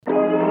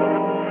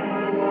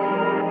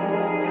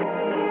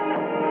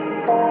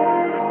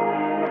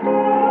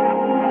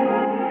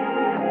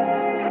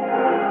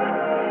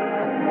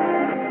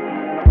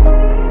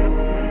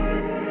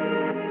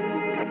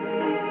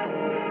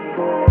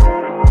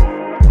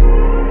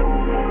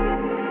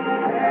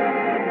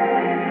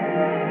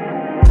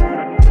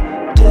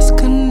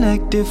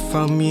disconnected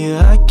from you,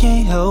 I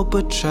can't help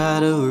but try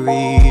to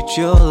read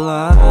your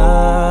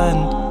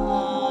line.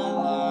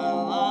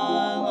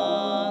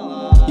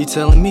 You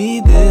telling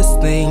me this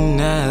thing,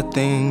 that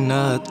thing,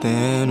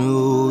 nothing.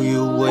 Ooh,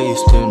 you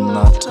wasted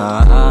my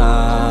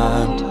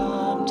time.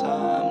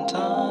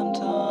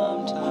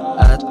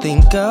 I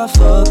think I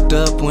fucked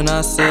up when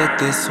I said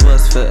this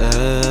was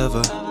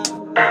forever.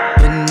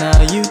 But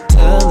now you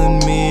telling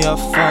me our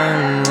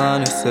phone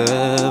line is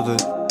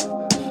severed.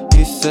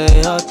 You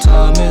say our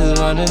time is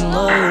running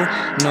low,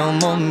 no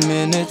more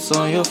minutes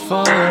on your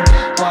phone.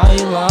 Why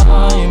you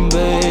lying,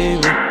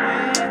 baby?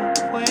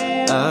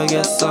 I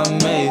guess I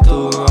made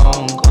the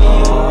wrong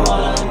call.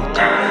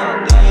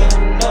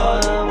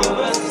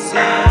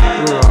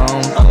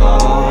 Wrong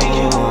call.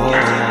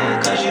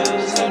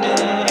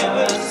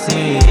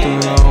 Made the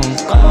wrong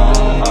call.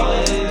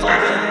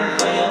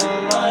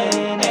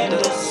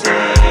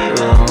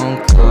 Wrong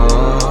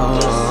call.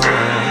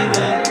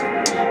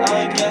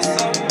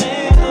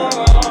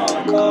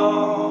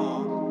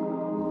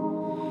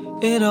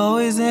 It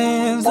always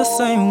ends the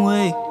same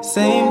way.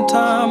 Same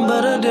time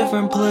but a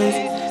different place.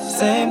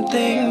 Same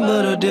thing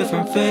but a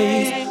different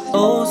face.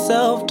 Old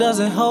self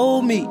doesn't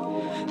hold me.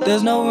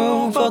 There's no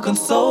room for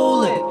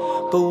consoling.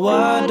 But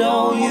why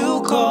don't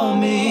you call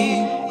me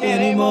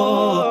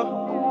anymore?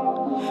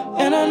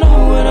 And I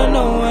know, and I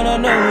know, and I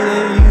know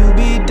that you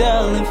be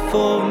dialing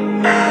for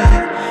me.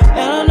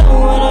 And I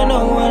know, and I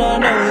know, and I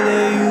know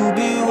that you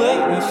be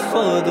waiting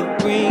for the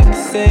ring.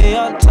 Say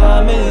our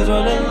time is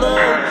running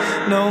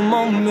low, no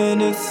more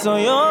minutes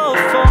on your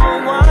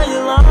phone. Why you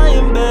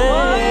lying,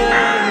 babe?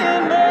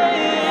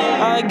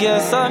 I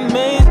guess I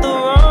made the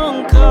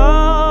wrong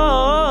call.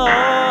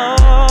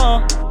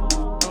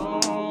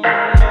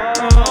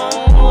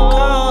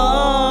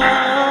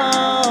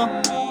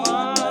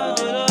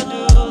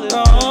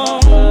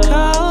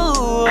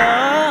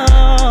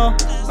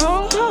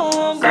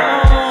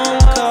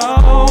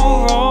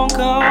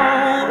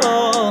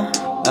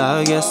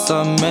 I guess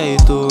I made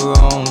the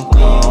wrong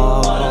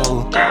call.